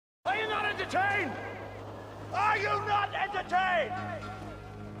entertained? Are you not entertained?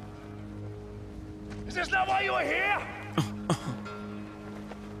 Is this not why you are here?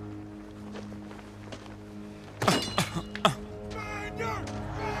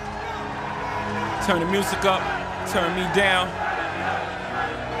 Turn the music up, turn me down.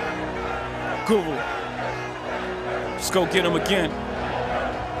 Guru, let's go get him again.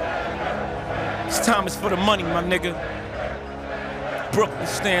 This time is for the money, my nigga. Brooklyn,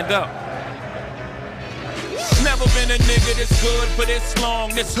 stand up. Never been a nigga this good for this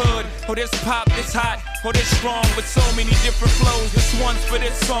long, this hood, or this pop, this hot, or this strong, with so many different flows. This one's for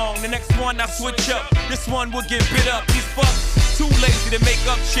this song, the next one I switch up. This one will get bit up. These fucks too lazy to make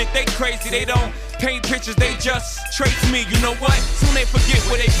up shit. They crazy, they don't paint pictures, they just trace me. You know what? Soon they forget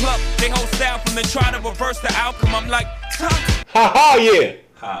where they pluck. They whole style from the try to reverse the outcome. I'm like, ha ha yeah.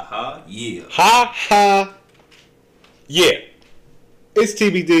 Ha ha yeah. Ha ha yeah. It's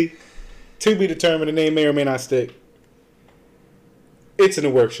TBD. To be determined. The name may or may not stick. It's in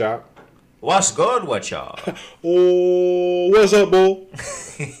the workshop. What's good with y'all? Oh, what's up, bull?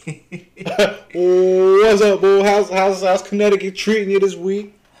 Oh, what's up, bull? How's Connecticut treating you this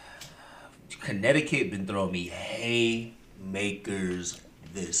week? Connecticut been throwing me haymakers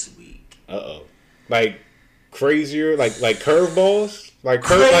this week. Uh-oh. Like crazier, like curveballs? Like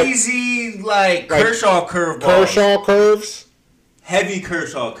crazy, like Kershaw curveballs. Kershaw curves? Heavy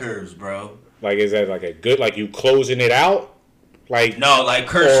Kershaw curves, bro. Like, is that like a good, like you closing it out? Like no, like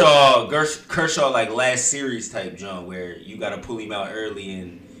Kershaw, like last series type John, where you got to pull him out early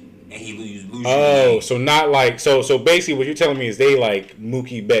and he lose. Oh, so not like so basically what you're telling me is they like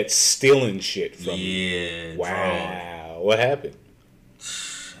Mookie Betts stealing shit from you. Wow, what happened?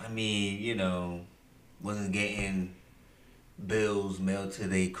 I mean, you know, wasn't getting bills mailed to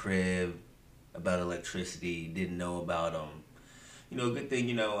their crib about electricity. Didn't know about them. You know, good thing,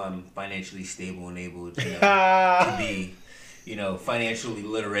 you know, I'm financially stable and able to, to be, you know, financially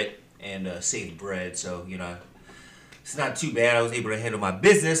literate and save bread. So, you know, it's not too bad. I was able to handle my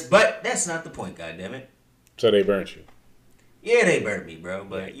business, but that's not the point, goddammit. So they burnt you? Yeah, they burnt me, bro.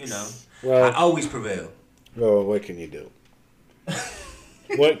 But, you know, I always prevail. Well, what can you do?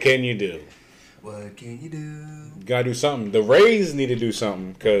 What can you do? What can you do? Gotta do something. The Rays need to do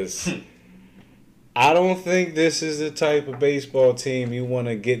something because... I don't think this is the type of baseball team you want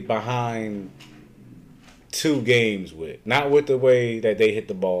to get behind 2 games with. Not with the way that they hit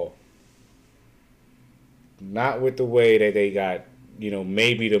the ball. Not with the way that they got, you know,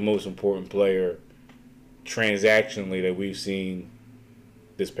 maybe the most important player transactionally that we've seen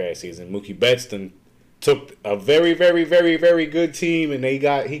this past season. Mookie Betts took a very, very, very, very good team and he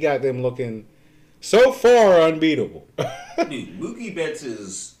got them looking so far unbeatable. Dude, Mookie Betts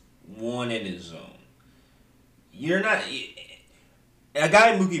is one in his zone. You're not a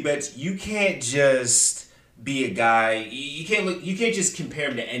guy, Mookie Betts. You can't just be a guy. You can't just compare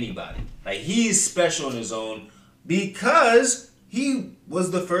him to anybody. Like, he's special in his own because he was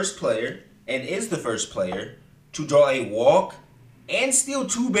the first player and is the first player to draw a walk and steal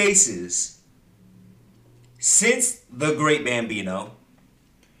 2 bases since the Great Bambino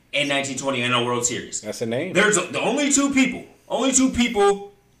in 1920 in a World Series. That's a name. There's the only two people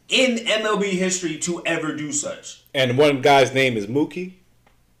in MLB history to ever do such. And one guy's name is Mookie.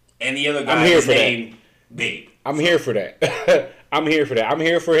 And the other guy is named Babe. I'm here for that. I'm here for that. I'm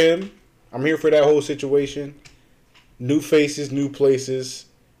here for him. I'm here for that whole situation. New faces, new places.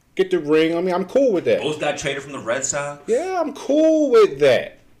 Get the ring. I mean, I'm cool with that. Both got traded from the Red Sox. Yeah, I'm cool with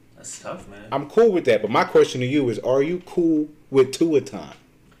that. That's tough, man. I'm cool with that. But my question to you is, are you cool with 2 a time?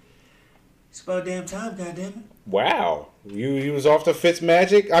 It's about damn time, goddammit. Wow. You was off the Fitz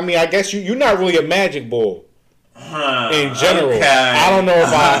magic? I mean, I guess you're not really a magic bull in general. Okay. I don't know if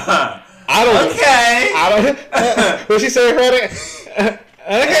I don't. Okay. I don't. What she say, Freddie?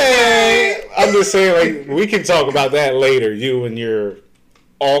 Okay. I'm just saying, like, we can talk about that later. You and your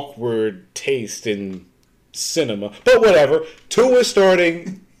awkward taste in cinema, but whatever. 2 is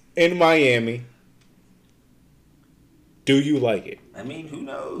starting in Miami. Do you like it? I mean, who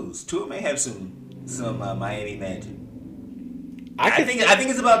knows? Tua may have some Miami magic. I think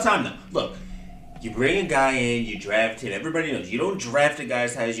it's about time now. Look, you bring a guy in, you draft him. Everybody knows you don't draft a guy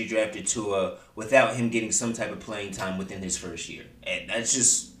as high as you drafted Tua without him getting some type of playing time within his first year, and that's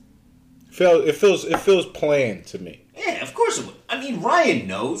just it feels planned to me. Yeah, of course it would. I mean, Ryan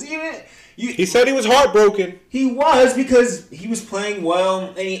knows. He said he was heartbroken. He was because he was playing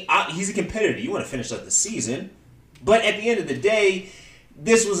well, and he's a competitor. You want to finish out the season, but at the end of the day,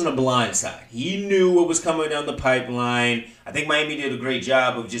 this wasn't a blind side. He knew what was coming down the pipeline. I think Miami did a great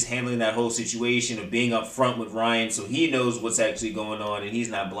job of just handling that whole situation, of being up front with Ryan, so he knows what's actually going on, and he's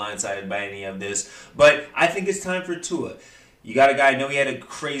not blindsided by any of this. But I think it's time for Tua. You got a guy, I know he had a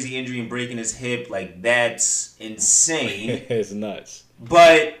crazy injury and breaking his hip. Like, that's insane. It's nuts.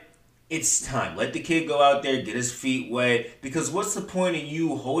 But it's time. Let the kid go out there, get his feet wet. Because what's the point of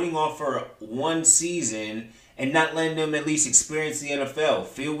you holding off for one season and not letting them at least experience the NFL?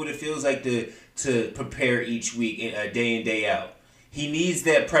 Feel what it feels like to prepare each week, day in, day out. He needs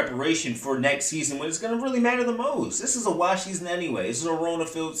that preparation for next season when it's going to really matter the most. This is a wash season anyway. This is a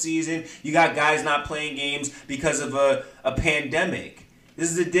Rona-filled season. You got guys not playing games because of a pandemic. This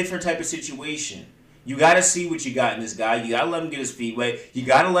is a different type of situation. You got to see what you got in this guy. You got to let him get his feet wet. You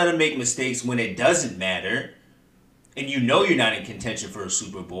got to let him make mistakes when it doesn't matter. And you know you're not in contention for a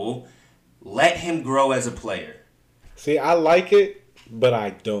Super Bowl. Let him grow as a player. See, I like it, but I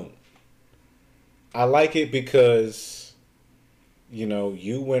don't. I like it because, you know,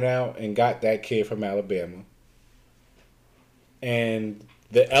 you went out and got that kid from Alabama. And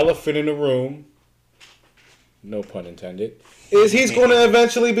the elephant in the room, no pun intended, is he's going to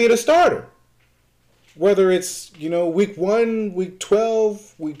eventually be the starter. Whether it's, you know, week 1, week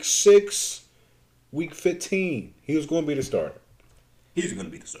 12, week 6, week 15, he was going to be the starter. He's going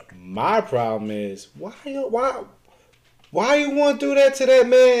to be the starter. My problem is, why you want to do that to that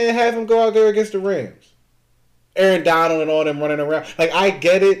man and have him go out there against the Rams? Aaron Donald and all them running around. Like, I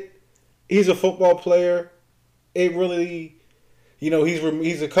get it. He's a football player. It really, you know,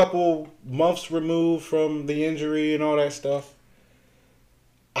 he's a couple months removed from the injury and all that stuff.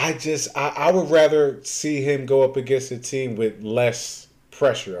 I would rather see him go up against a team with less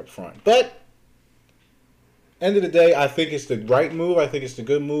pressure up front. But end of the day, I think it's the right move. I think it's the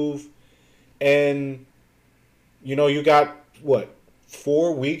good move. And, you know, you got,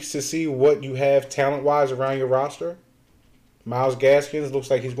 4 weeks to see what you have talent-wise around your roster? Myles Gaskins looks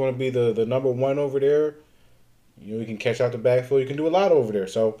like he's going to be the number one over there. You know, he can catch out the backfield. You can do a lot over there.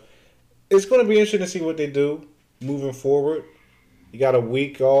 So it's going to be interesting to see what they do moving forward. You got a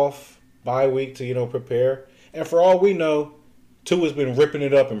week off, bye week to, you know, prepare. And for all we know, Tua's been ripping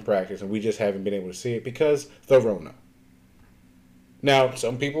it up in practice, and we just haven't been able to see it because the Rona. Now,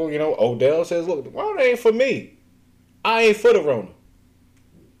 some people, you know, Odell says, look, the Rona ain't for me. I ain't for the Rona.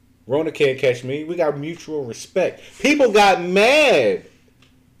 Rona can't catch me. We got mutual respect. People got mad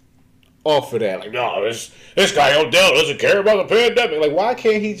off of that. Like, no, this guy Odell doesn't care about the pandemic. Like, why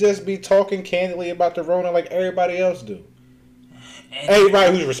can't he just be talking candidly about the Rona like everybody else do?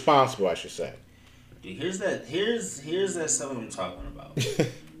 Everybody who's responsible, I should say. Dude, here's that stuff I'm talking about.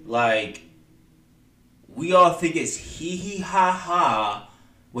 Like, we all think it's hee ha ha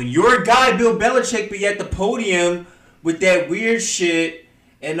when your guy Bill Belichick be at the podium with that weird shit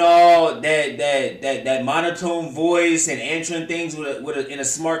and all that monotone voice and answering things in a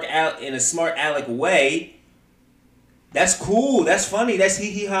smart aleck way. That's cool. That's funny. That's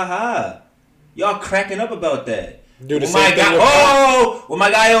hee ha ha. Y'all cracking up about that. Dude, when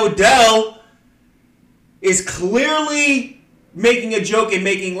my guy Odell is clearly making a joke and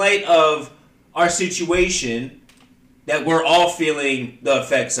making light of our situation that we're all feeling the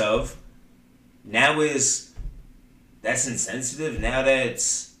effects of. Now that's insensitive. Now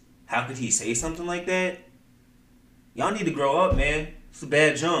how could he say something like that? Y'all need to grow up, man. It's a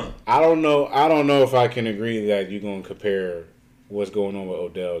bad jump. I don't know if I can agree that you're going to compare what's going on with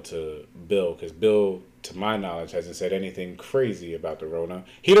Odell to Bill, because Bill, to my knowledge, hasn't said anything crazy about the Rona.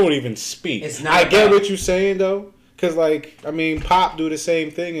 He don't even speak. I get what you're saying, though, because, like, I mean, Pop do the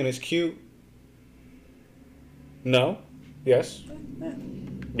same thing, and it's cute. No? Yes?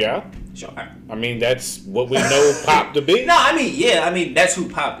 Yeah? Sure. I mean, that's what we know Pop to be. No, I mean, that's who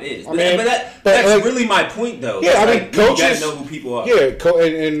Pop is. But that's like, really my point, though. Yeah, I mean, coaches, you gotta know who people are. Yeah,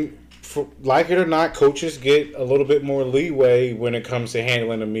 and like it or not, coaches get a little bit more leeway when it comes to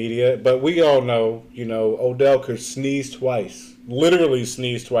handling the media. But we all know, you know, Odell could sneeze twice, literally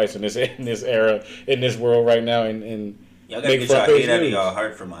sneeze twice in this era, in this world right now, and y'all gotta get y'all hate out of y'all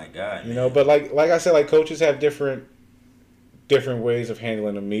heart for my God. You know, but like I said, like coaches have different ways of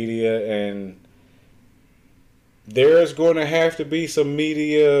handling the media, and there's going to have to be some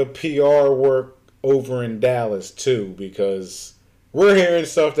media PR work over in Dallas too, because we're hearing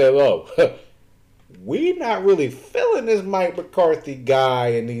stuff that, we not really feeling this Mike McCarthy guy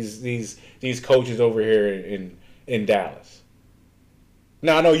and these coaches over here in Dallas.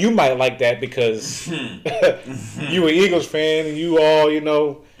 Now, I know you might like that because you an Eagles fan and you all, you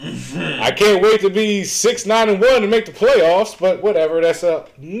know, I can't wait to be 6-9-1 and make the playoffs, but whatever, that's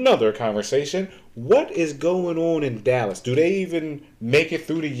another conversation. What is going on in Dallas? Do they even make it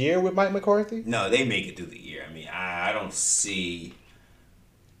through the year with Mike McCarthy? No, they make it through the year. I mean, I don't see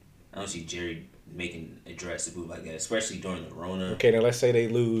Jerry making a drastic move like that, especially during the Rona. Okay, now let's say they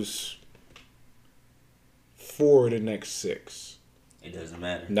lose 4 of the next 6. It doesn't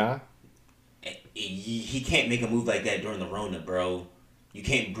matter. Nah. He can't make a move like that during the Rona, bro. You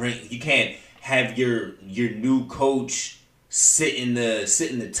can't have your new coach sit in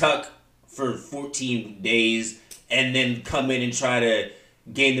the tuck for 14 days and then come in and try to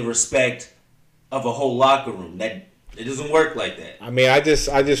gain the respect of a whole locker room. That it doesn't work like that. I mean, I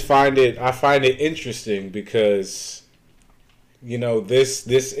just find it interesting because, you know,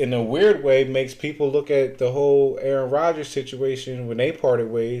 this in a weird way makes people look at the whole Aaron Rodgers situation when they parted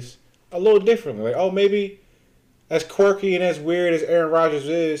ways a little differently. Like, oh, maybe as quirky and as weird as Aaron Rodgers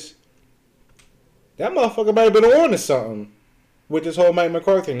is, that motherfucker might have been on to something with this whole Mike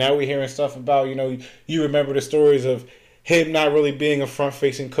McCarthy. Now we're hearing stuff about, you know, you remember the stories of him not really being a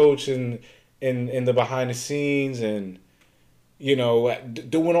front-facing coach and in the behind the scenes and, you know,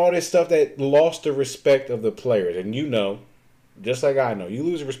 doing all this stuff that lost the respect of the players. And you know, just like I know, you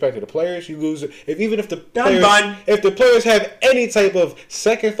lose the respect of the players, you lose it. If the players have any type of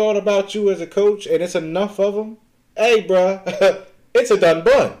second thought about you as a coach and it's enough of them, hey, bruh, it's a done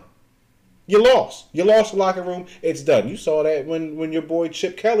bun. You lost. You lost the locker room. It's done. You saw that when your boy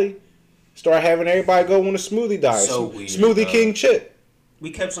Chip Kelly started having everybody go on a smoothie diet. So weird, Smoothie King Chip.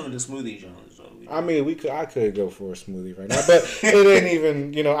 We kept some of the smoothie joints. I mean, I could go for a smoothie right now, but it ain't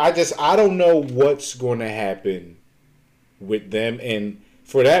even. You know, I don't know what's going to happen with them, and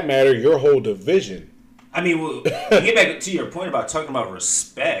for that matter, your whole division. I mean, well, to get back to your point about talking about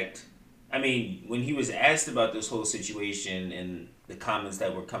respect. I mean, when he was asked about this whole situation and the comments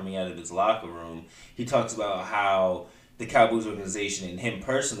that were coming out of his locker room, he talks about how the Cowboys organization and him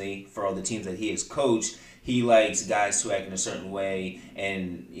personally, for all the teams that he has coached, he likes guys to act in a certain way,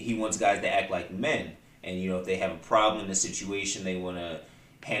 and he wants guys to act like men. And, you know, if they have a problem in a situation, they want to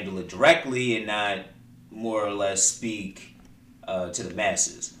handle it directly and not more or less speak to the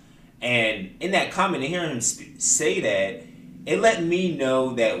masses. And in that comment, and hearing him say that, it let me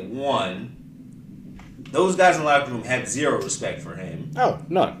know that, one, those guys in the locker room had zero respect for him. Oh,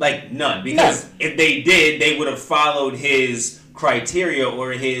 none. Like, none. Because if they did, they would have followed his criteria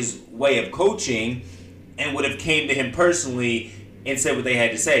or his way of coaching and would have came to him personally and said what they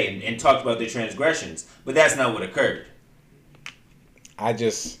had to say and talked about their transgressions. But that's not what occurred. I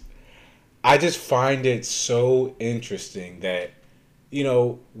just find it so interesting that, you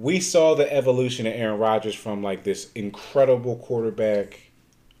know, we saw the evolution of Aaron Rodgers from like this incredible quarterback,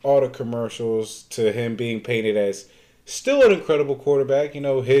 all the commercials, to him being painted as still an incredible quarterback. You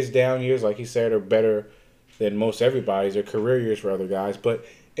know, his down years, like he said, are better than most everybody's, or career years for other guys. But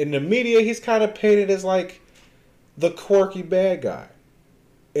in the media, he's kind of painted as like the quirky bad guy,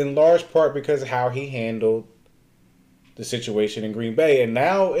 in large part because of how he handled the situation in Green Bay. And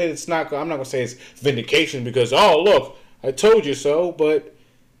now it's not, I'm not going to say it's vindication because, oh, look, I told you so, but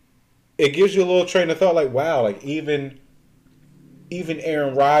it gives you a little train of thought like, wow, like even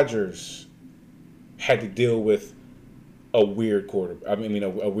Aaron Rodgers had to deal with a weird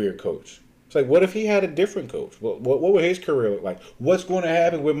a weird coach. It's like, what if he had a different coach? What would his career look like? What's going to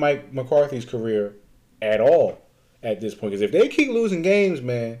happen with Mike McCarthy's career at all at this point? Because if they keep losing games,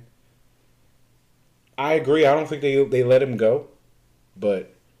 man, I agree. I don't think they let him go,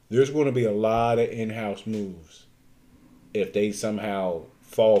 but there's going to be a lot of in-house moves if they somehow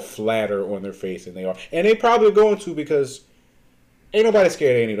fall flatter on their face than they are. And they probably are going to, because ain't nobody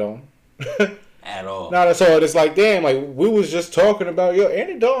scared of Andy Dalton. At all. Not at all. It's like, damn, like we was just talking about,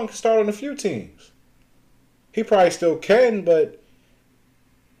 Andy Dalton can start on a few teams. He probably still can, but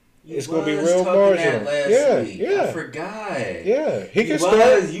it's going to be real marginal. Yeah. I forgot. Yeah, he can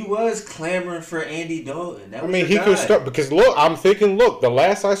start. You was clamoring for Andy Dalton. I mean, he could start because look, I'm thinking, the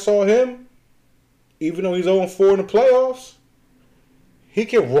last I saw him, even though he's 0-4 in the playoffs, he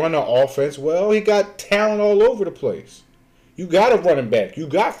can run an offense well. He got talent all over the place. You got a running back. You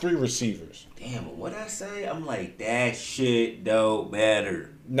got 3 receivers. Damn, what I say? I'm like, that shit don't matter.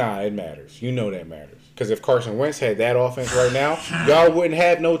 Nah, it matters. You know that matters. Because if Carson Wentz had that offense right now, y'all wouldn't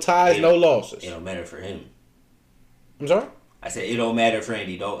have no ties, no losses. It don't matter for him. I'm sorry? I said it don't matter for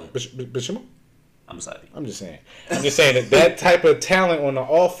Andy Dalton. But I'm sorry. I'm just saying that type of talent on the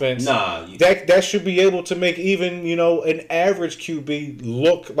offense, that should be able to make even, an average QB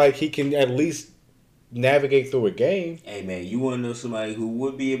look like he can at least navigate through a game. Hey, man, you want to know somebody who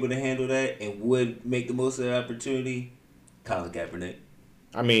would be able to handle that and would make the most of that opportunity? Colin Kaepernick.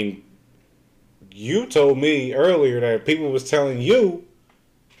 I mean, you told me earlier that people was telling you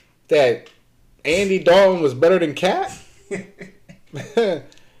that Andy Dalton was better than Cat?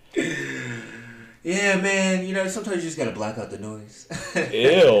 Yeah, man. You know, sometimes you just gotta block out the noise.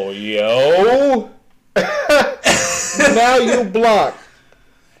 Ew, yo. Now you block.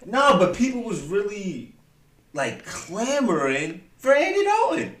 No, but people was really like clamoring for Andy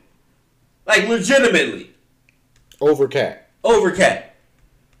Dalton, like legitimately Over Cat. over Cat.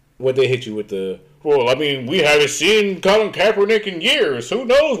 What they hit you with the? Well, I mean, we haven't seen Colin Kaepernick in years. Who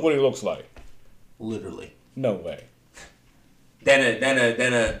knows what he looks like? Literally. No way.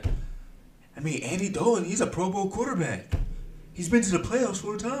 I mean, Andy Dalton, he's a Pro Bowl quarterback. He's been to the playoffs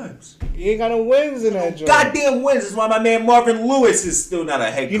 4 times. He ain't got no wins in that joint. Goddamn wins. That's why my man Marvin Lewis is still not a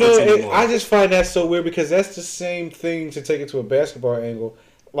head coach You know, anymore. I just find that so weird because that's the same thing to take it to a basketball angle.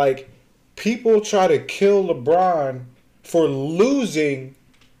 Like, people try to kill LeBron for losing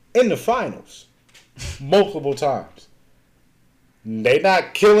in the finals multiple times. They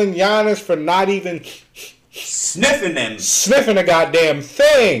not killing Giannis for not even Sniffing them. sniffing a goddamn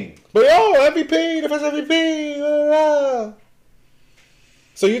thing. But MVP, the first MVP. Blah, blah.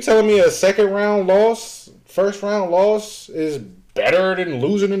 So you telling me a second round loss, first round loss is better than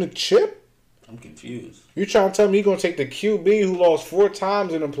losing in a chip? I'm confused. You trying to tell me you're going to take the QB who lost 4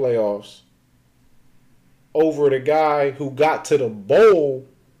 times in the playoffs over the guy who got to the bowl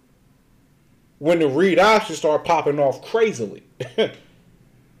when the read options start popping off crazily?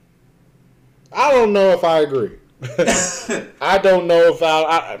 I don't know if I agree. I don't know if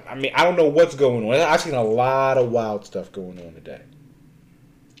I mean, I don't know what's going on. I've seen a lot of wild stuff going on today.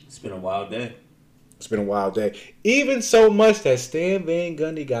 It's been a wild day. It's been a wild day. Even so much that Stan Van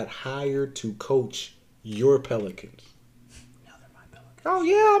Gundy got hired to coach your Pelicans. Now they're my Pelicans. Oh,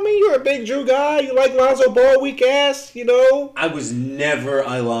 yeah. I mean, you're a big Drew guy. You like Lonzo Ball, weak ass, you know. I was never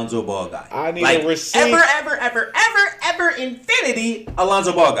a Lonzo Ball guy. I need a receipt. Ever, infinity, a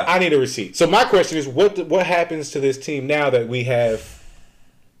Lonzo Ball guy. I need a receipt. So my question is, what happens to this team now that we have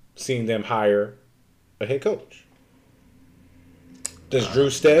seen them hire a head coach? Does Drew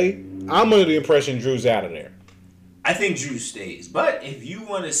stay? I'm under the impression Drew's out of there. I think Drew stays. But if you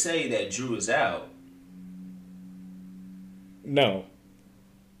want to say that Drew is out, No.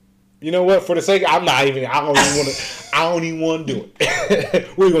 You know what? For the sake, I don't even want to do it.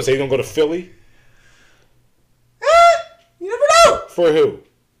 What are you gonna say? You gonna go to Philly? you never know. For who?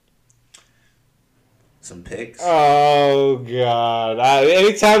 Some picks. Oh God!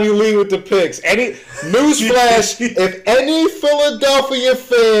 Anytime you lead with the picks, newsflash: if any Philadelphia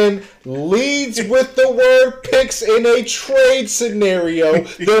fan leads with the word picks in a trade scenario,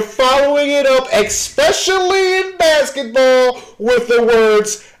 they're following it up, especially in basketball, with the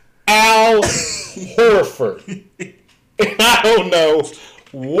words Al Horford. And I don't know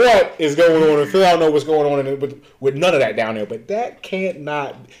what is going on in Philly. I don't know what's going on with none of that down there, but that can't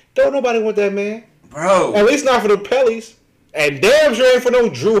not. Don't nobody want that man. Bro. At least not for the Pellies. And damn sure ain't for no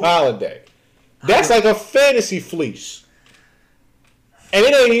Drew Holiday. That's like a fantasy fleece. And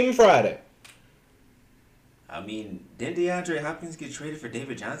it ain't even Friday. I mean, didn't DeAndre Hopkins get traded for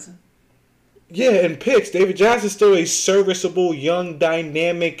David Johnson? Yeah, and picks. David Johnson's still a serviceable, young,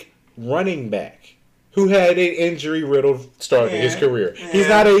 dynamic running back who had an injury-riddled start to his career. Yeah. He's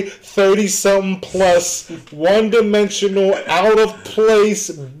not a 30-something plus, one-dimensional,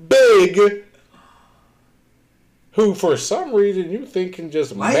 out-of-place, big who, for some reason, you think can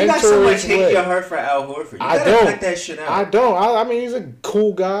just Why mentor you got so much his hate way. in your heart for Al Horford? You I gotta don't. cut that shit out. I don't. I mean, he's a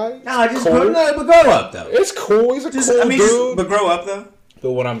cool guy. No, just cool. but grow up though. It's cool. He's a cool dude. But grow up though.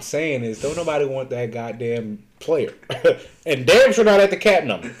 But what I'm saying is, don't nobody want that goddamn player. And damn sure not at the cap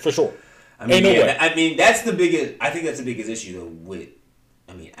number, for sure. I mean, Ain't no way. I mean, that's the biggest. I think that's the biggest issue though. With,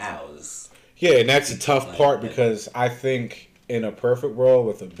 I mean, Al's. Yeah, and that's the tough part because I think in a perfect world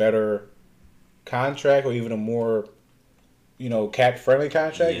with a better contract or even a more, cap-friendly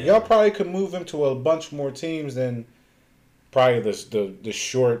contract, y'all probably could move him to a bunch more teams than probably the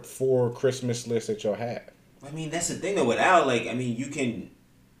short 4 Christmas list that y'all have. I mean, that's the thing though. With Al, like, I mean, you can.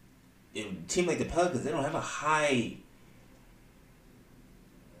 A team like the Pelicans, they don't have a high.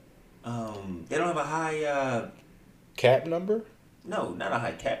 They don't have a high. Cap number? No, not a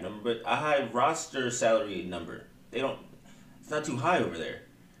high cap number, but a high roster salary number. They don't. It's not too high over there.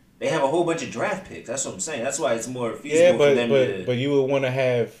 They have a whole bunch of draft picks. That's what I'm saying. That's why it's more feasible for them to. But you would want to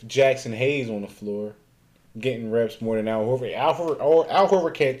have Jackson Hayes on the floor, getting reps more than Al Horford. Al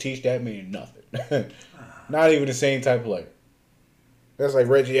Horford can't teach that man nothing. Not even the same type of player. That's like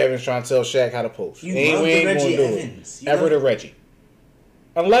Reggie Evans trying to tell Shaq how to post. You love the Reggie Evans. Ever to Reggie.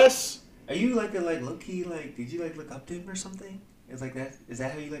 Unless. Are you like a low key did you look up to him or something? It's like that. Is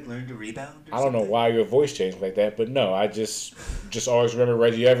that how you learned to rebound? I don't know why your voice changed like that, but no, I just always remember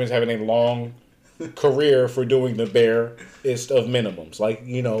Reggie Evans having a long career for doing the barest of minimums. Like,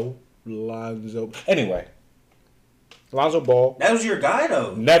 you know, Lonzo. Anyway. Lonzo Ball. That was your guy,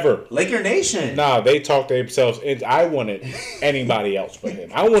 though. Never. Laker Nation. Nah, they talked themselves into. I wanted anybody else but him.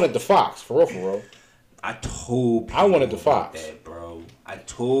 I wanted the Fox, for real. I told people I wanted the about Fox. that, bro. I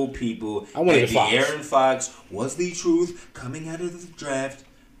told people I wanted that the Fox. De'Aaron Fox was the truth coming out of the draft,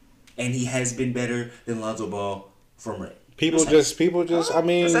 and he has been better than Lonzo Ball from Red. People just, I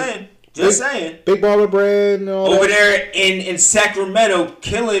mean. Just saying. Big Baller Brand. All Over that. there in Sacramento,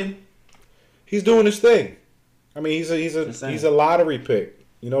 killing. He's doing his thing. I mean, he's a lottery pick.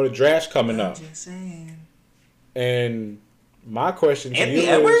 You know, the draft's coming up. Just saying. And my question to Anthony you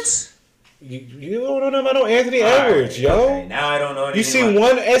Edwards? is, you don't know about no Anthony Edwards, yo. Okay. Now I don't know anything. You see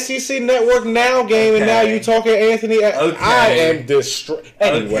about one SEC Network Now game, and now you talking Anthony Edwards. Okay. I am destroyed.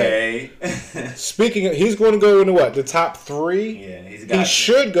 Anyway, Okay. speaking of, he's going to go into what? The top 3? Yeah, He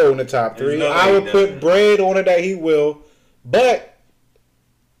should go in the top 3. no way I would he put doesn't. bread on it that he will. But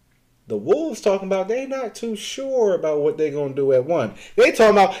the Wolves talking about they not too sure about what they're going to do at 1. They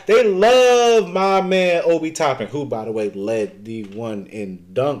talking about they love my man Obi Toppin, who, by the way, led D1 in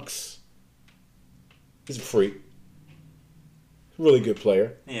dunks. He's a freak. Really good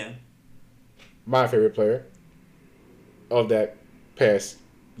player. Yeah. My favorite player of that past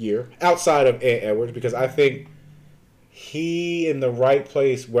year. Outside of Ant Edwards, because I think he in the right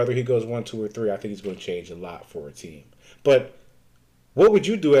place, whether he goes 1, 2, or 3, I think he's going to change a lot for a team. But what would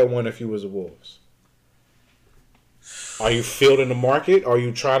you do at 1 if you was the Wolves? Are you fielding the market? Are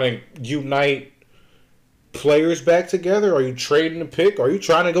you trying to unite players back together? Are you trading the pick? Are you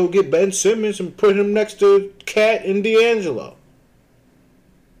trying to go get Ben Simmons and put him next to Cat and D'Angelo?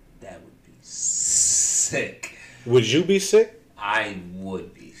 That would be sick. Would you be sick? I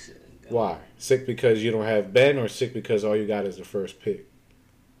would be sick. Why? Sick because you don't have Ben, or sick because all you got is the first pick?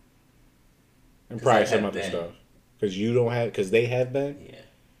 And 'Cause probably I some have other Ben. stuff. Because you don't have, because they have Ben?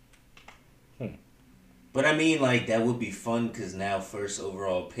 Yeah. But I mean, like, that would be fun because now first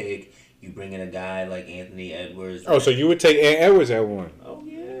overall pick, you bring in a guy like Anthony Edwards. Oh, so you would take Ant Edwards at 1. Oh,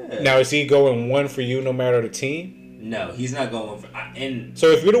 yeah. Now, is he going 1 for you no matter the team? No, he's not going for. And So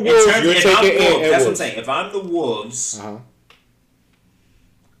if you're the in Wolves, terms- you're if I'm taking the Ant Wolves, that's what I'm Edwards. saying. If I'm the Wolves, Uh-huh.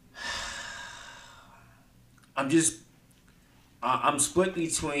 I'm split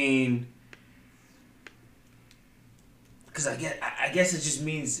between. Because I guess it just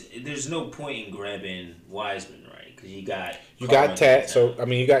means there's no point in grabbing Wiseman, right? Because you got Tat, so I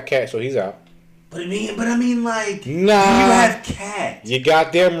mean you got Cat, so he's out. But I mean, like, Nah. you have Cat. You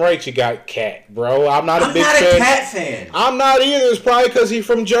goddamn right, you got Cat, bro. I'm not a I'm big not fan. a Cat fan. I'm not either. It's probably because he's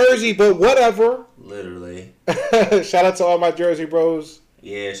from Jersey, but whatever. Literally. Shout out to all my Jersey bros.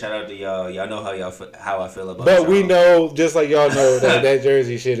 Yeah, shout out to y'all. Y'all know how I feel about. But y'all. we know, just like y'all know, that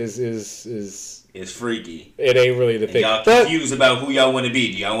Jersey shit is It's freaky. it ain't really the And thing. y'all But confused about who y'all want to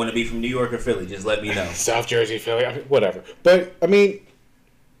be. Do y'all want to be from New York or Philly? Just let me know. South Jersey, Philly, I mean, whatever. But I mean,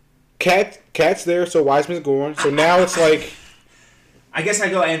 Cat's there, so Wiseman's going. So now it's like, I guess I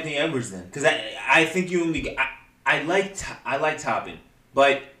go Anthony Edwards then, because I think you only I like Toppin,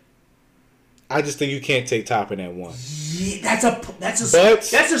 but I just think you can't take Toppin at 1. yeah,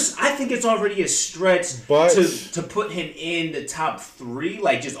 I think it's already a stretch But- to put him in the top 3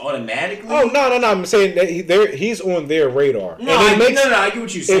 like just automatically. Oh no! I'm saying that he's on their radar. No, And I it makes, get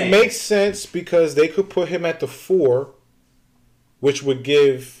what you're saying. It makes sense because they could put him at the 4, which would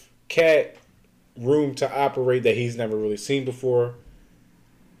give Cat room to operate that he's never really seen before.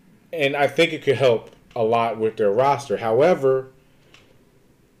 And I think it could help a lot with their roster. However,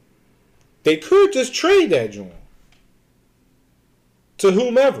 they could just trade that joint to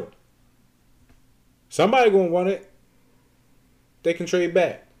whomever. Somebody gonna want it. They can trade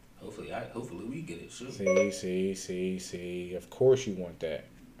back. Hopefully we get it soon. See. Of course you want that.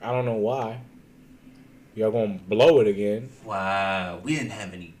 I don't know why. Y'all gonna blow it again. Wow, we didn't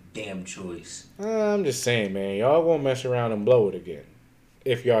have any damn choice. I'm just saying, man. Y'all gonna mess around and blow it again.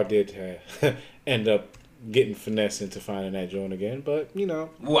 If y'all did end up getting finessed into finding that joint again. But, you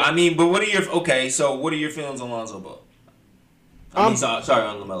know. Well, I mean, but what are your feelings on Lonzo Ball? on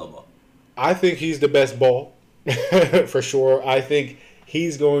LaMelo Ball. I think he's the best ball. For sure. I think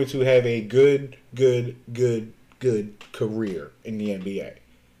he's going to have a good career in the NBA.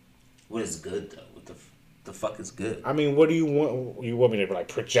 What is good, though? What the fuck is good? I mean, what do you want? You want me to, like,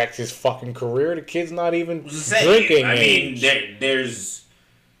 project his fucking career? The kid's not even Saying, drinking I age. mean, there's...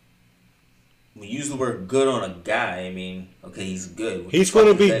 We use the word good on a guy. I mean, okay, he's good. What He's the fuck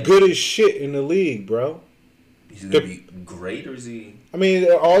going to does be that good mean? as shit in the league, bro. He's going to be great, or is he... I mean,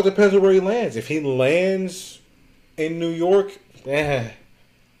 it all depends on where he lands. If he lands in New York,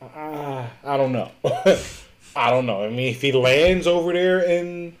 I don't know. I don't know. I mean, if he lands over there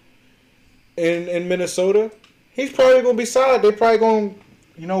in Minnesota, he's probably going to be solid. They're probably going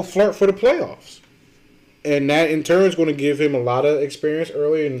to, flirt for the playoffs. And that, in turn, is going to give him a lot of experience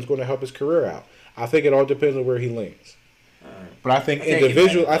early and it's going to help his career out. I think it all depends on where he lands. But I think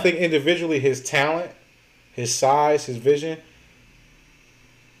individually, his talent, his size, his vision,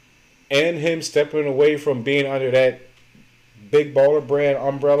 and him stepping away from being under that big baller brand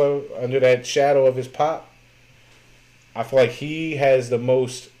umbrella, under that shadow of his pop, I feel like he has the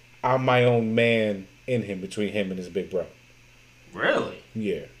most I'm my own man in him between him and his big brother. Really?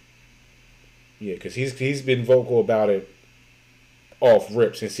 Yeah. Yeah, because he's been vocal about it off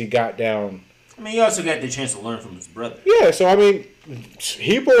rip since he got down. I mean, he also got the chance to learn from his brother. Yeah, so I mean,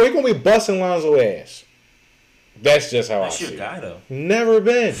 he gonna be busting Lonzo ass. That's just how I see it. That's your guy, though. Never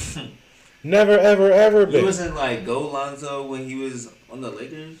been. Never, ever, ever been. He wasn't like go Lonzo when he was on the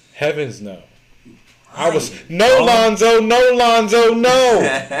Lakers? Heavens no. I was Lonzo, no.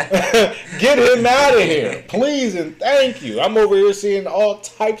 Get him out of here, please and thank you. I'm over here seeing all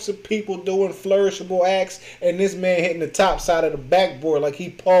types of people doing flourishable acts, and this man hitting the top side of the backboard like he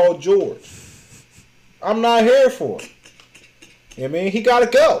Paul George. I'm not here for it. You know what I mean? He gotta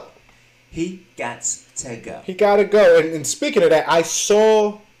go. He got to go. He gotta go. And speaking of that, I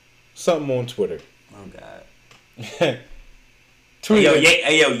saw something on Twitter. Oh God.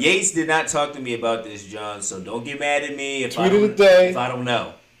 Hey, Yates did not talk to me about this, John, so don't get mad at me if I don't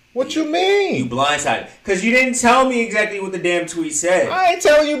know. What you mean? You blindsided. Because you didn't tell me exactly what the damn tweet said. I ain't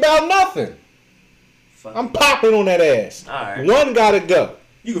telling you about nothing. Fuck. I'm popping on that ass. All right. One gotta go.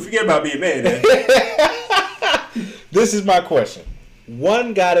 You can forget about being mad, man. This is my question.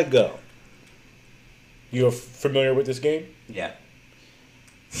 One gotta go. You're familiar with this game? Yeah.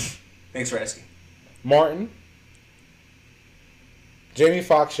 Thanks for asking. Martin. Jamie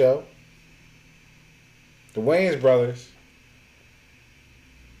Foxx show, the Wayans brothers,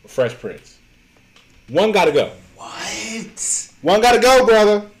 Fresh Prince. One gotta go. What? One gotta go,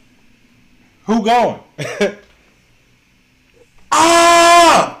 brother. Who going?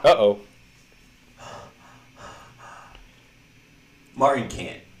 Ah! Uh-oh. Martin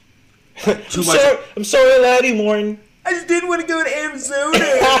can't. I'm sorry, laddie, Martin. I just didn't want to go to Arizona.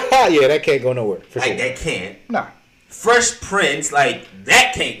 Yeah, that can't go nowhere. For sure. That can't. Nah. Fresh Prince,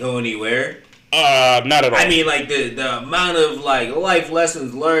 that can't go anywhere. Not at all. I mean, the amount of life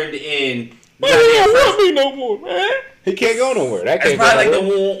lessons learned in. He don't want me no more, man. He can't go nowhere. That can't That's probably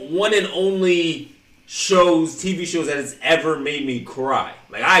go the one and only TV shows that has ever made me cry.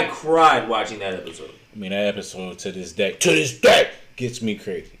 I cried watching that episode. I mean, that episode to this day gets me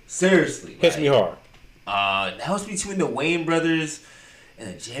crazy. Seriously, hits me hard. That was between the Wayans brothers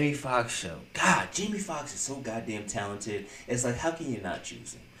and the Jamie Foxx show. God, Jamie Foxx is so goddamn talented. It's how can you not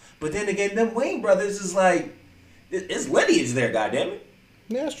choose him? But then again, them Wayans brothers is it's lineage there, goddammit.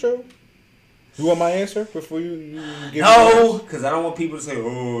 Yeah, that's true. You want my answer before you give No, because I don't want people to say,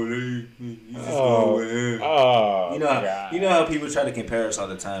 you just go with him. Oh, you know how people try to compare us all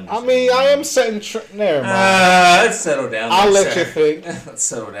the time. I mean, I am setting... Never mind. Let's settle down there, I'll let you think. Let's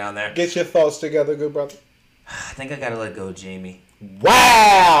settle down there. Get your thoughts together, good brother. I think I gotta let go of Jamie.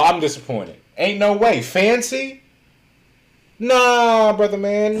 Wow, I'm disappointed. Ain't no way. Fancy? Nah, brother,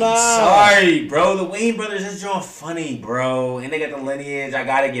 man, nah. Sorry, bro. The Wayans brothers is drawing funny, bro. And they got the lineage. I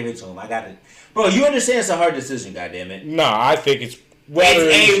gotta give it to them. Bro, you understand it's a hard decision, goddammit. Nah, I think it's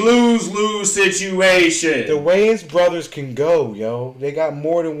a lose-lose situation. The Wayans brothers can go, yo. They got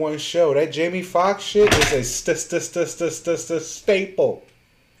more than one show. That Jamie Foxx shit is a staple.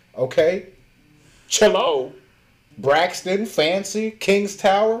 Okay? Cello. Braxton, Fancy, King's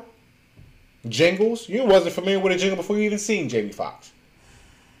Tower, Jingles. You wasn't familiar with a jingle before you even seen Jamie Foxx.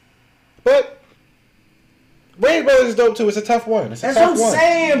 But Wayans Brothers is dope too. It's a tough one. That's what I'm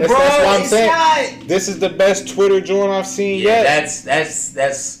saying, bro. That's what I'm saying. This is the best Twitter joint I've seen yet.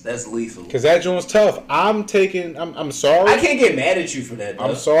 That's lethal. Because that joint's tough. I'm sorry. I can't get mad at you for that, though.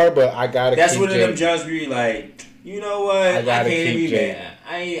 I'm sorry, but I gotta. That's one of them jobs where you're you know what? I can't be mad.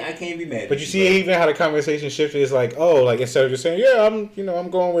 I can't be mad. But you see, even how the conversation shifted. It's instead of just saying, yeah, I'm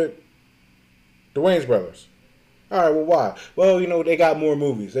going with the Wayans brothers. All right, well, why? Well, they got more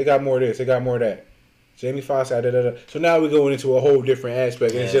movies. They got more of this. They got more of that. Jamie Foxx, So now we're going into a whole different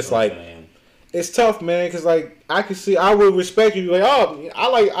aspect. And it's just it's tough, man. Because I can see, I would respect you. I'm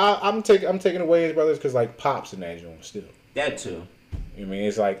taking the Wayans brothers because Pop's in that joint still. That too. I mean,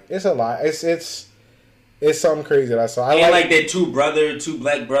 it's it's a lot. It's something crazy that I saw. I that two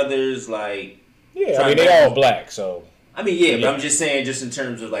black brothers, Yeah, I mean, they all black, so. I mean, yeah, but I'm just saying, just in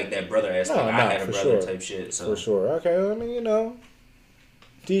terms of that brother aspect, I had a brother type shit. So. For sure. Okay, I mean,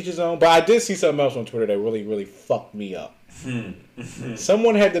 Teach his own. But I did see something else on Twitter that really, really fucked me up.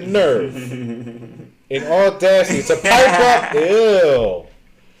 Someone had the nerve and audacity to pipe up. Ew.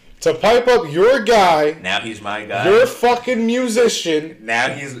 To pipe up your guy. Now he's my guy. Your fucking musician. Now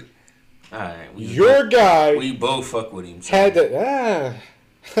he's. Alright. Your guy. We both fuck with him. So. Had the.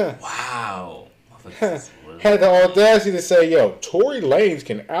 Wow. Had the audacity to say, yo, Tory Lanez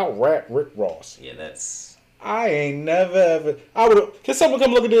can out-rap Rick Ross. Yeah, that's... I ain't never ever... I would. Can someone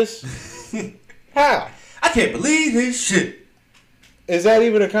come look at this? How? I can't believe this shit. Is that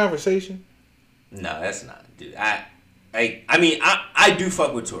even a conversation? No, that's not, dude. I do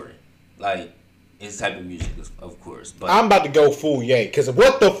fuck with Tory. Like, his type of music, of course. But I'm about to go full yay, because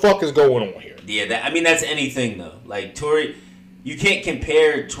what the fuck is going on here? Yeah, that's anything, though. Like, Tory... You can't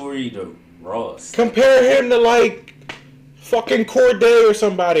compare Tory to Ross. Compare him to, like, fucking Corday or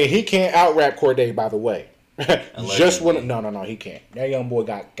somebody. He can't out-rap Corday, by the way. Just when... No, he can't. That young boy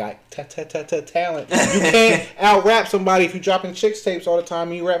got talent. You can't out-rap somebody if you dropping chicks tapes all the time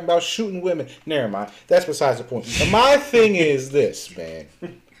and you rapping about shooting women. Never mind. That's besides the point. But my thing is this, man.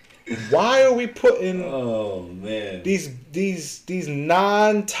 Why are we putting these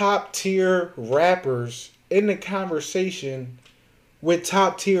non-top tier rappers in the conversation with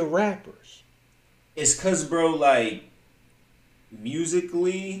top tier rappers? It's cause, bro, like,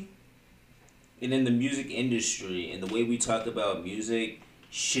 musically and in the music industry and the way we talk about music,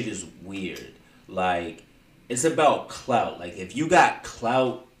 shit is weird. Like, it's about clout. Like, if you got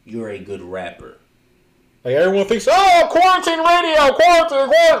clout, you're a good rapper. Like, everyone thinks, oh, quarantine radio, quarantine.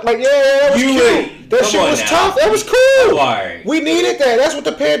 Like, yeah, that was cute. That shit was tough. That was cool. Right. We needed that. That's what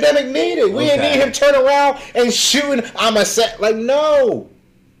the pandemic needed. We didn't need him turning around and shooting, I'm a set. Like, no.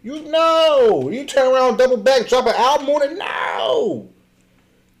 You turn around, double back, drop an album on it? No.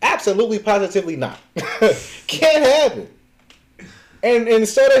 Absolutely, positively not. Can't happen. And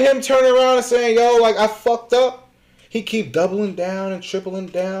instead of him turning around and saying, yo, like, I fucked up, he keep doubling down and tripling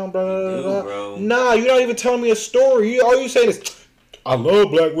down, blah, blah, blah, blah. Nah, you're not even telling me a story. All you saying is, I love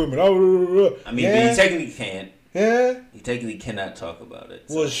black women. I mean, but he technically can't. Yeah? He technically cannot talk about it.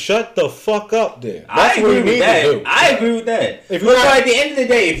 So. Well, shut the fuck up then. That's what you need to do. I agree with that. But at the end of the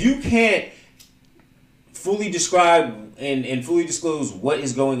day, if you can't fully describe and fully disclose what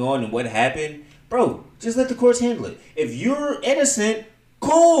is going on and what happened, bro, just let the courts handle it. If you're innocent,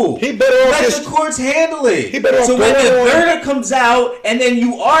 cool. He better let the courts handle it. He better so when the verdict comes out and then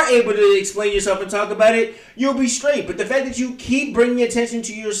you are able to explain yourself and talk about it, you'll be straight. But the fact that you keep bringing attention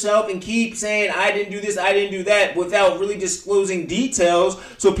to yourself and keep saying, I didn't do this, I didn't do that, without really disclosing details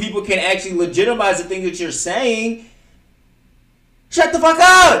so people can actually legitimize the thing that you're saying, shut the fuck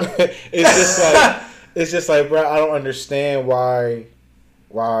up. It's just like, bro, I don't understand why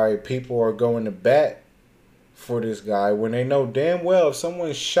people are going to bat for this guy when they know damn well if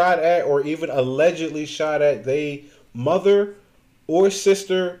someone shot at or even allegedly shot at their mother or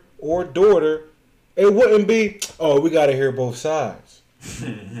sister or daughter, it wouldn't be, oh, we got to hear both sides.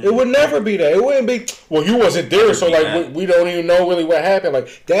 It would never be that. It wouldn't be, well, you wasn't there, so like we don't even know really what happened.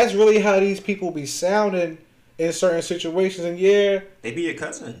 Like, that's really how these people be sounding in certain situations. And yeah, they be your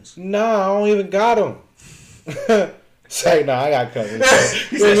cousins. Nah, I don't even got them. Say, nah, I got cousins.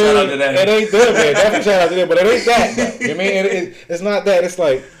 He said shout out to them. It ain't them, man. Definitely shout out to them, but it ain't that, though. You know what I mean? It's not that. It's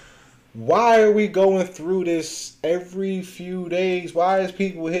like, why are we going through this every few days? Why is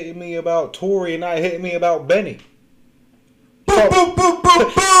people hitting me about Tory and not hitting me about Benny? Boom, boom, boom, boom, boom.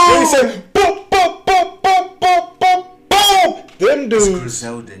 He said, boom, boom, boom, boom, boom, boom, boom. Them dudes. It's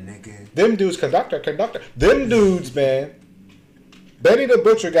Griselda, nigga. Them dudes, conductor. Them dudes, man. Benny the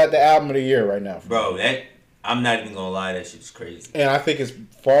Butcher got the album of the year right now. Bro, I'm not even gonna lie, that shit's crazy. And I think it's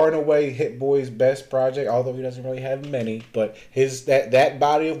far and away Hit Boy's best project, although he doesn't really have many. But his that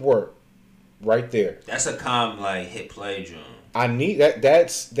body of work, right there. That's a calm like hit play drum. I need that.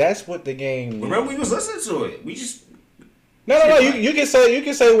 That's what the game needs. Remember, we was listening to it. We just no. You can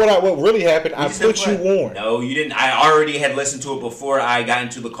say what really happened. I put you on. No, you didn't. I already had listened to it before I got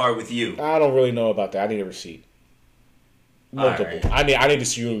into the car with you. I don't really know about that. I need a receipt. Multiple. Right. I need to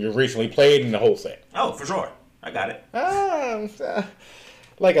see you recently played in the whole set. Oh, for sure. I got it.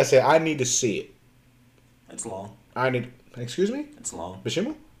 Like I said, I need to see it. It's long. Excuse me? It's long.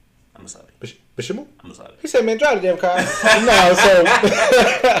 Bishimu? I'm sorry. Bishimu? I'm sorry. He said, man, drive the damn car. No, so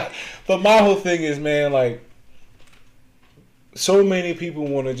but my whole thing is, man, like, so many people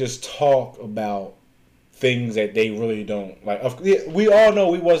want to just talk about things that they really don't like. We all know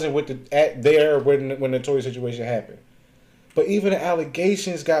we wasn't there when the Tory situation happened. But even the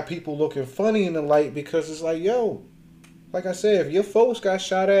allegations got people looking funny in the light because it's like, yo, like I said, if your folks got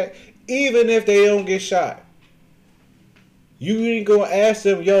shot at, even if they don't get shot, You ain't gonna ask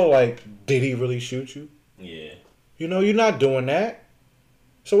them, yo, like, did he really shoot you? Yeah. You know, you're not doing that.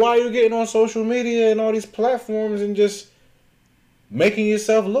 So why are you getting on social media and all these platforms and just making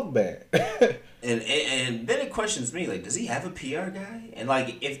yourself look bad? And then it questions me, like, does he have a PR guy? And,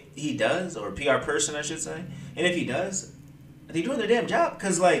 like, if he does, or a PR person, I should say, and if he does, are they doing their damn job?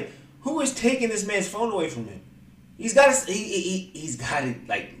 Because, like, who is taking this man's phone away from him? He's got to, he's got to,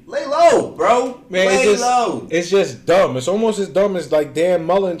 like, lay low, bro. Man, lay low. It's just dumb. It's almost as dumb as, like, Dan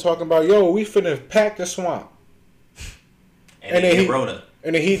Mullen talking about, yo, we finna pack the swamp. And then he Rona.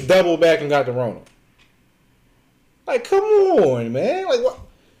 And then he doubled back and got the Rona. Like, come on, man. Like, what?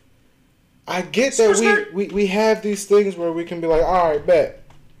 I get that we have these things where we can be like, all right, bet.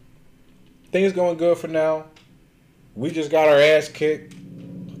 Things going good for now. We just got our ass kicked.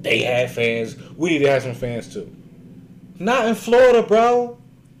 They had fans. We need to have some fans too. Not in Florida, bro.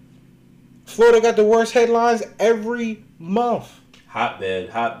 Florida got the worst headlines every month. Hotbed.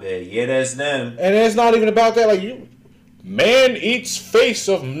 Yeah, that's them. And it's not even about that. Like, man eats face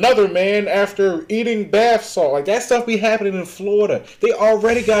of another man after eating bath salt. Like, that stuff be happening in Florida. They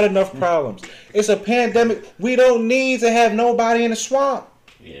already got enough problems. It's a pandemic. We don't need to have nobody in the swamp.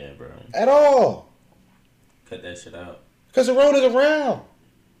 Yeah, bro. At all. Cut that shit out. Because the road is around.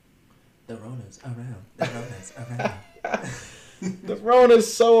 The Rona's around. The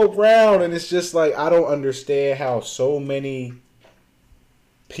Rona's so around. And it's just like, I don't understand how so many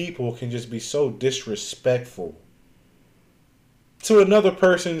people can just be so disrespectful to another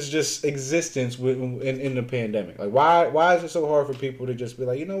person's just existence in the pandemic. Like, why is it so hard for people to just be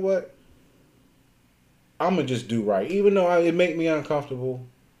like, you know what? I'm going to just do right. Even though it make me uncomfortable.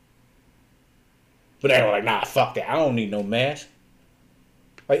 But they were like, nah, fuck that. I don't need no mask.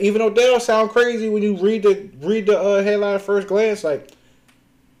 Like, even though that'll sound crazy when you read the headline at first glance, like,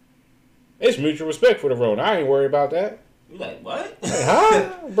 it's mutual respect for the Rona. I ain't worried about that. You like, what? Like,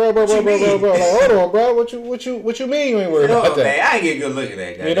 huh? Bro. Like, hold on, bro. What you mean you ain't worried about that? Man, I ain't get a good look at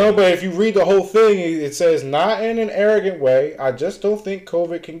that guy. You know, but if you read the whole thing, it says, not in an arrogant way. I just don't think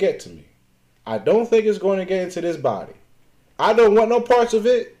COVID can get to me. I don't think it's going to get into this body. I don't want no parts of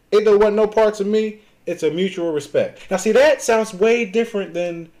it. It don't want no parts of me. It's a mutual respect. Now, see, that sounds way different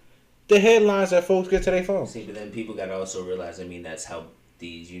than the headlines that folks get to their phones. See, but then people got to also realize, I mean, that's how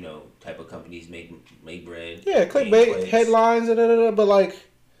these, type of companies make bread. Yeah, clickbait, headlines, but like...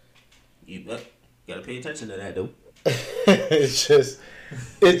 You got to pay attention to that, though. it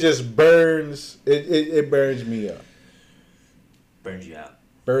just burns, it burns me up. Burns you out.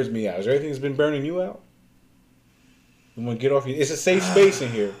 Burns me out. Is there anything that's been burning you out? You want to get off your... It's a safe space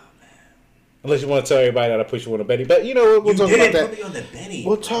in here. Unless you want to tell everybody that I put you on a Benny. But you know, we'll talk about that. Put me on the Benny,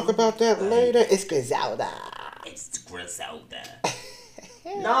 we'll talk about that later. It's Griselda.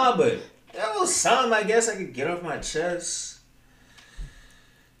 Nah, but that was something I guess I could get off my chest.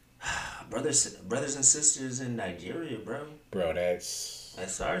 Brothers and sisters in Nigeria, bro. Bro,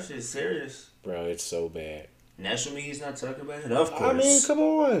 that's our shit serious. Bro, it's so bad. National media's not talking about it, of course. I mean, come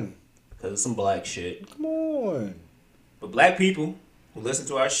on. Because it's some black shit. Come on. But black people who listen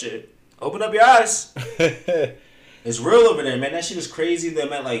to our shit, open up your eyes. It's real over there, man. That shit is crazy.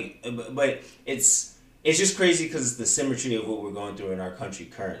 But it's just crazy because it's the symmetry of what we're going through in our country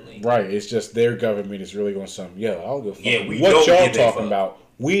currently. Right. It's just their government is really going something. Yo, I don't give a fuck. Yeah, what y'all talking about?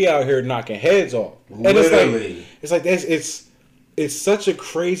 We out here knocking heads off. Literally. And it's such a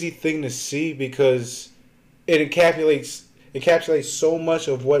crazy thing to see because it encapsulates so much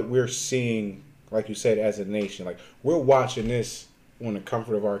of what we're seeing, like you said, as a nation. Like, we're watching this on the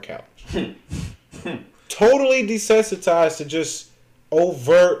comfort of our couch. Totally desensitized to just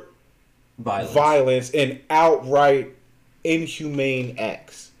overt violence and outright inhumane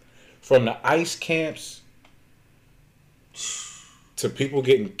acts. From the ICE camps to people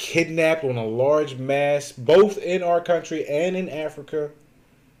getting kidnapped on a large mass, both in our country and in Africa,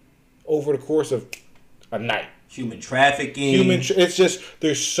 over the course of a night. Human trafficking. It's just,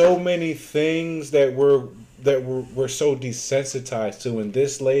 there's so many things that we're so desensitized to, and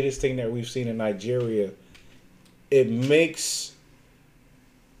this latest thing that we've seen in Nigeria, it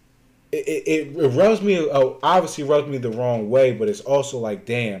rubs me, obviously rubs me the wrong way, but it's also like,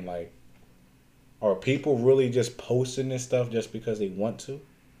 damn, like, are people really just posting this stuff just because they want to?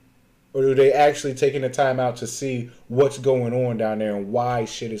 Or are they actually taking the time out to see what's going on down there and why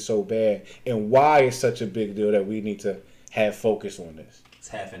shit is so bad and why it's such a big deal that we need to have focus on this? It's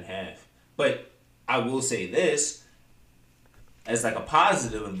half and half. But I will say this as like a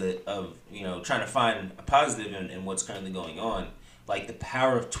positive of trying to find a positive in what's currently going on. Like, the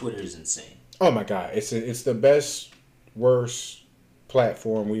power of Twitter is insane. Oh my God, it's the best, worst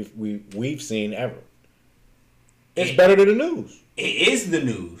platform we've seen ever. It's better than the news. It is the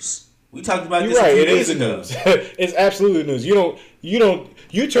news. We talked about You're this right. a few It is days the ago. news. It's absolutely news.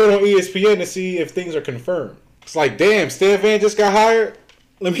 You turn on ESPN to see if things are confirmed. It's like, damn, Stan Van just got hired.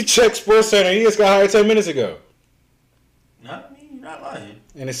 Let me check SportsCenter. He just got hired 10 minutes ago. No, I mean, you're not lying.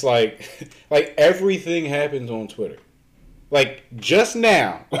 And it's like everything happens on Twitter. Like just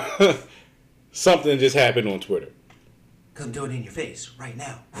now, something just happened on Twitter. Come do it in your face right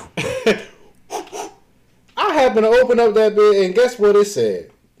now. I happened to open up that bit, and guess what it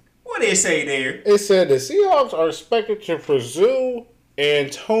said? What did it say there? It said the Seahawks are expected to pursue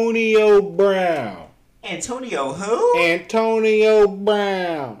Antonio Brown. Antonio who? Antonio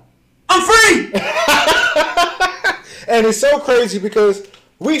Brown. I'm free! And it's so crazy because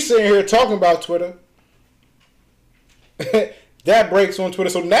we sitting here talking about Twitter. That breaks on Twitter.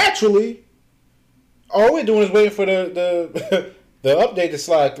 So naturally, all we're doing is waiting for the update to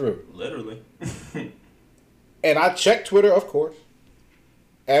slide through. Literally. And I checked Twitter, of course.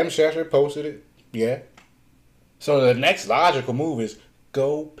 Adam Schefter posted it. Yeah. So the next logical move is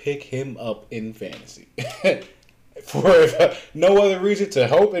go pick him up in fantasy. For no other reason, to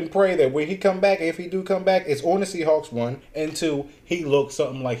hope and pray that when he come back, if he do come back, it's on the Seahawks, 1. And 2, he looks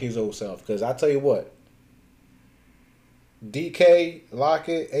something like his old self. Because I tell you what, DK,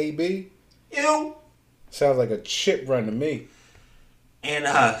 Lockett, AB, Ew. sounds like a chip run to me. And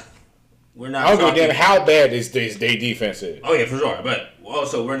we're not I don't give a talking... damn how bad this their defense is. Oh, yeah, for sure. But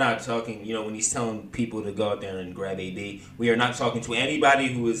also, we're not talking, when he's telling people to go out there and grab AB, we are not talking to anybody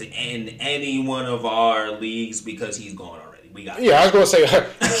who is in any one of our leagues because he's gone already. We got Yeah, I was going to say,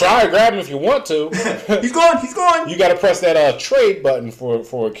 try to grab him if you want to. He's gone. You got to press that trade button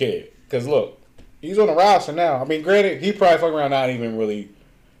for a kid. Because, look, he's on the roster now. I mean, granted, he probably fuck around not even really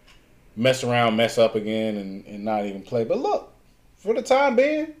mess up again and not even play. But, look, for the time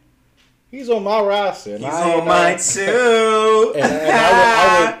being, he's on my roster. He's on mine, too.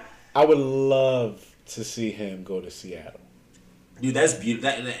 And I would love to see him go to Seattle. Dude, that's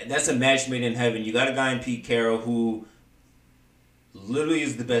beautiful. That's a match made in heaven. You got a guy in Pete Carroll who literally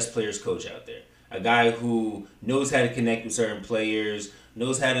is the best players coach out there. A guy who knows how to connect with certain players,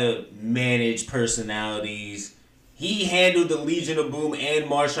 knows how to manage personalities. He handled the Legion of Boom and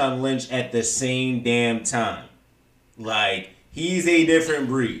Marshawn Lynch at the same damn time. Like, he's a different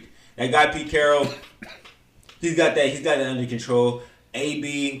breed. That guy Pete Carroll, he's got it under control.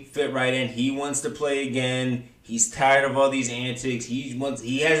 AB fit right in. He wants to play again. He's tired of all these antics.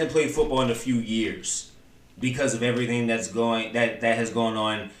 He hasn't played football in a few years because of everything that has gone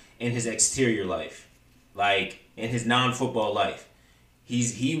on in his exterior life, like in his non-football life.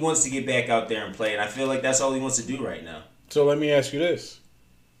 He wants to get back out there and play, and I feel like that's all he wants to do right now. So let me ask you this: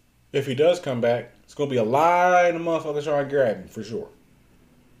 if he does come back, it's gonna be a line of motherfuckers trying to grab him for sure.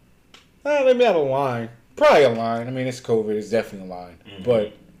 Let me have a line. Probably a line. I mean, it's COVID. It's definitely a line. Mm-hmm.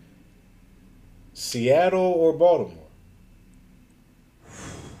 But Seattle or Baltimore?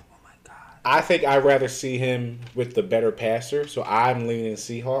 Oh, my God. I think I'd rather see him with the better passer, so I'm leaning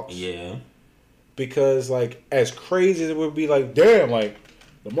Seahawks. Yeah. Because, like, as crazy as it would be, like, damn, like,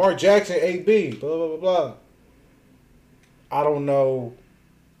 Lamar Jackson, AB, blah, blah, blah, blah. I don't know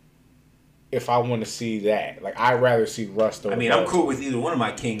if I want to see that. Like, I'd rather see Russ. I mean, I'm cool with either one of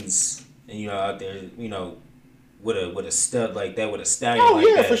my Kings, and out there, with a stud like that, with a stallion like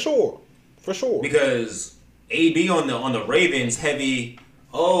that. Oh yeah, for sure. Because AB on the Ravens heavy.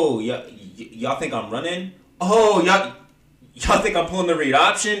 Oh, y'all think I'm running? Oh, y'all think I'm pulling the read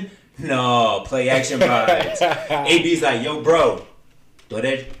option? No, play action vibes. AB's like, yo, bro, throw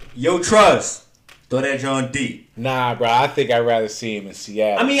that, yo, trust, throw that John D. Nah, bro, I think I'd rather see him in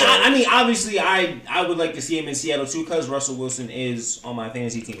Seattle. I mean, obviously, I would like to see him in Seattle too, because Russell Wilson is on my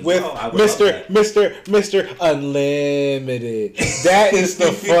fantasy team as with well. Mr. Unlimited. That is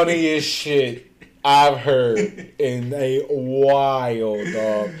the funniest shit I've heard in a while,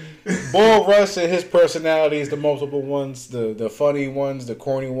 dog. Boy, Russ and his personalities, the multiple ones, the funny ones, the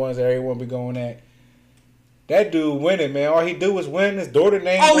corny ones that everyone be going at. That dude winning, man. All he do is win. His daughter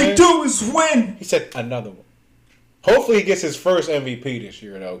name. All he do is win. He said another one. Hopefully he gets his first MVP this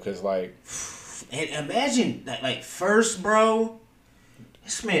year, though, because, like... And imagine, like, first, bro,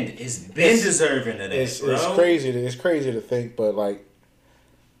 this man has been deserving of that, bro. It's crazy to think, but, like...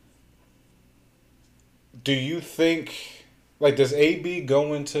 Do you think... Like, does AB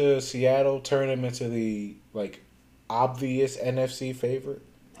going to Seattle turn him into the, like, obvious NFC favorite?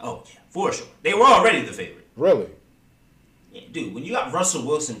 Oh, yeah, for sure. They were already the favorite. Really? Yeah, dude, when you got Russell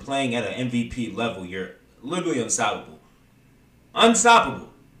Wilson playing at an MVP level, you're literally unstoppable. Unstoppable.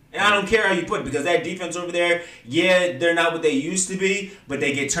 And I don't care how you put it, because that defense over there, yeah, they're not what they used to be, but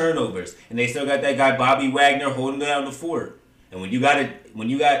they get turnovers, and they still got that guy Bobby Wagner holding down the fort. And when you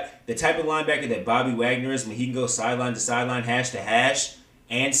got the type of linebacker that Bobby Wagner is, when he can go sideline to sideline, hash to hash,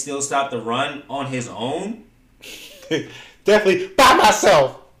 and still stop the run on his own, definitely by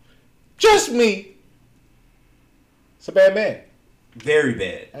myself, just me. It's a bad man. Very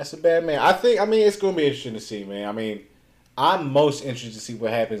bad. That's a bad man. I mean, it's gonna be interesting to see, man. I mean, I'm most interested to see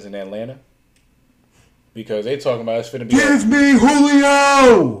what happens in Atlanta because they talking about it's finna be. Give me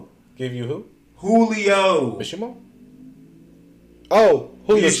Julio. Give you who? Julio. Mishimo? Oh,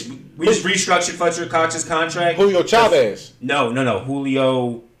 Julio. We just restructured Fletcher Cox's contract. Julio Chavez. No.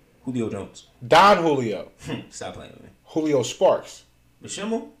 Julio Jones. Don Julio. Stop playing with me. Julio Sparks.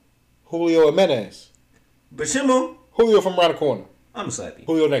 Bashimo? Julio Jimenez. Bashimo? Julio from around the corner. I'm a slappy.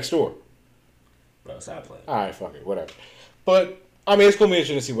 Julio next door. Bro, stop playing. All right, fuck it, whatever. But I mean, it's gonna be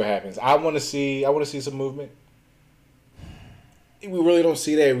interesting to see what happens. I want to see some movement. We really don't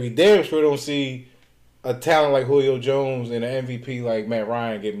see that. We damn sure don't see a talent like Julio Jones and an MVP like Matt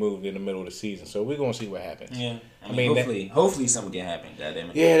Ryan get moved in the middle of the season. So we're gonna see what happens. Yeah, I mean hopefully something can happen.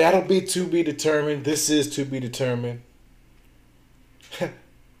 Goddamn it. Yeah, that'll be to be determined. This is to be determined.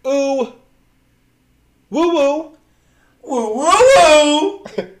 Ooh, woo woo, woo woo woo.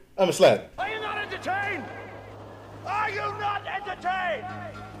 I'm a slap. Are you not entertained? Are you not entertained?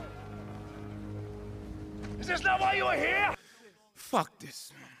 Is this not why you are here? Fuck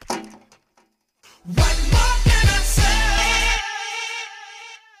this. What more can